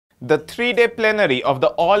The three-day plenary of the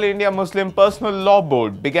All India Muslim Personal Law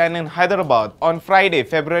Board began in Hyderabad on Friday,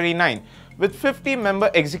 February 9, with 50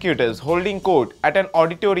 member executives holding court at an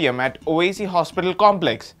auditorium at Owaisi Hospital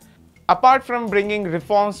complex. Apart from bringing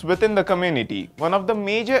reforms within the community, one of the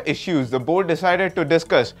major issues the board decided to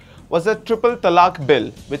discuss was the triple talaq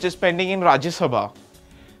bill, which is pending in Rajya Sabha.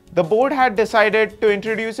 The board had decided to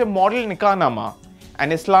introduce a model nikahnama,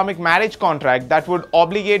 an Islamic marriage contract that would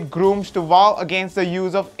obligate grooms to vow against the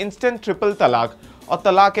use of instant triple talaq or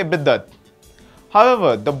talaq-e-biddat.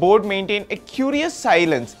 However, the board maintained a curious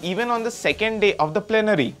silence even on the second day of the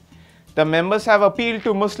plenary. The members have appealed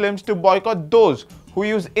to Muslims to boycott those who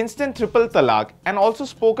use instant triple talaq and also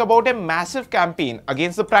spoke about a massive campaign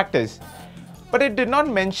against the practice. But it did not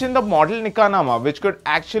mention the model nikahnama, which could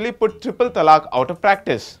actually put triple talaq out of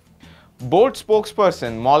practice. Board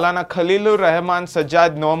spokesperson Maulana Khalilur Rahman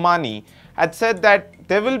Sajjad Nomani had said that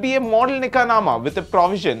there will be a model nikahnama with a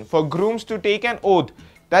provision for grooms to take an oath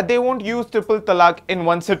that they won't use triple talaq in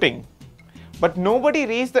one sitting. But nobody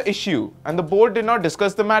raised the issue and the board did not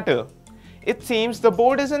discuss the matter. It seems the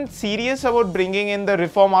board isn't serious about bringing in the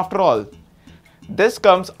reform after all. This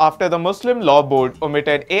comes after the Muslim Law Board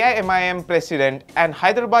omitted AIMIM President and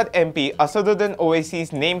Hyderabad MP Asaduddin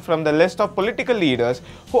Owaisi's name from the list of political leaders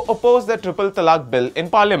who opposed the triple talaq bill in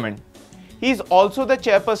Parliament. He is also the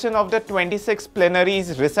chairperson of the 26th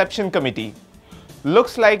plenary's reception committee.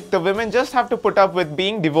 Looks like the women just have to put up with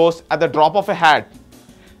being divorced at the drop of a hat.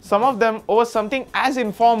 Some of them over something as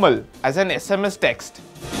informal as an SMS text.